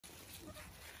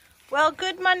Well,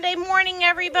 good Monday morning,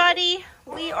 everybody.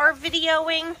 We are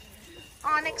videoing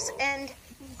Onyx and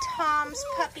Tom's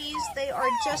puppies. They are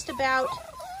just about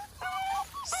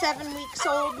 7 weeks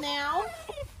old now.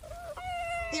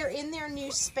 They're in their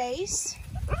new space.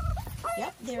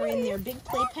 Yep, they're in their big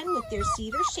playpen with their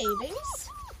cedar shavings.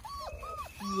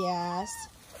 Yes.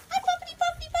 Hi,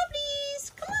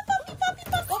 puppies. Come on,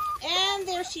 puppy. Oh, and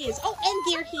there she is. Oh,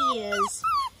 and there he is.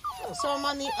 So I'm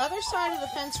on the other side of the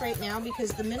fence right now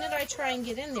because the minute I try and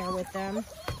get in there with them,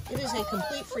 it is a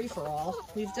complete free-for-all.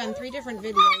 We've done 3 different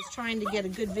videos trying to get a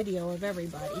good video of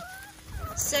everybody.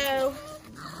 So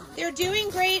they're doing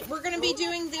great. We're going to be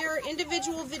doing their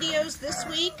individual videos this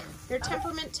week. Their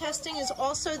temperament testing is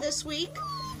also this week.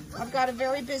 I've got a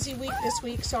very busy week this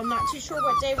week, so I'm not too sure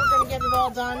what day we're going to get it all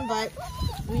done, but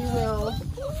we will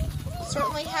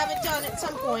certainly have it done at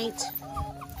some point.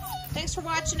 Thanks for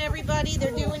watching, everybody.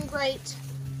 They're doing great.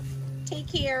 Take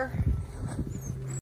care.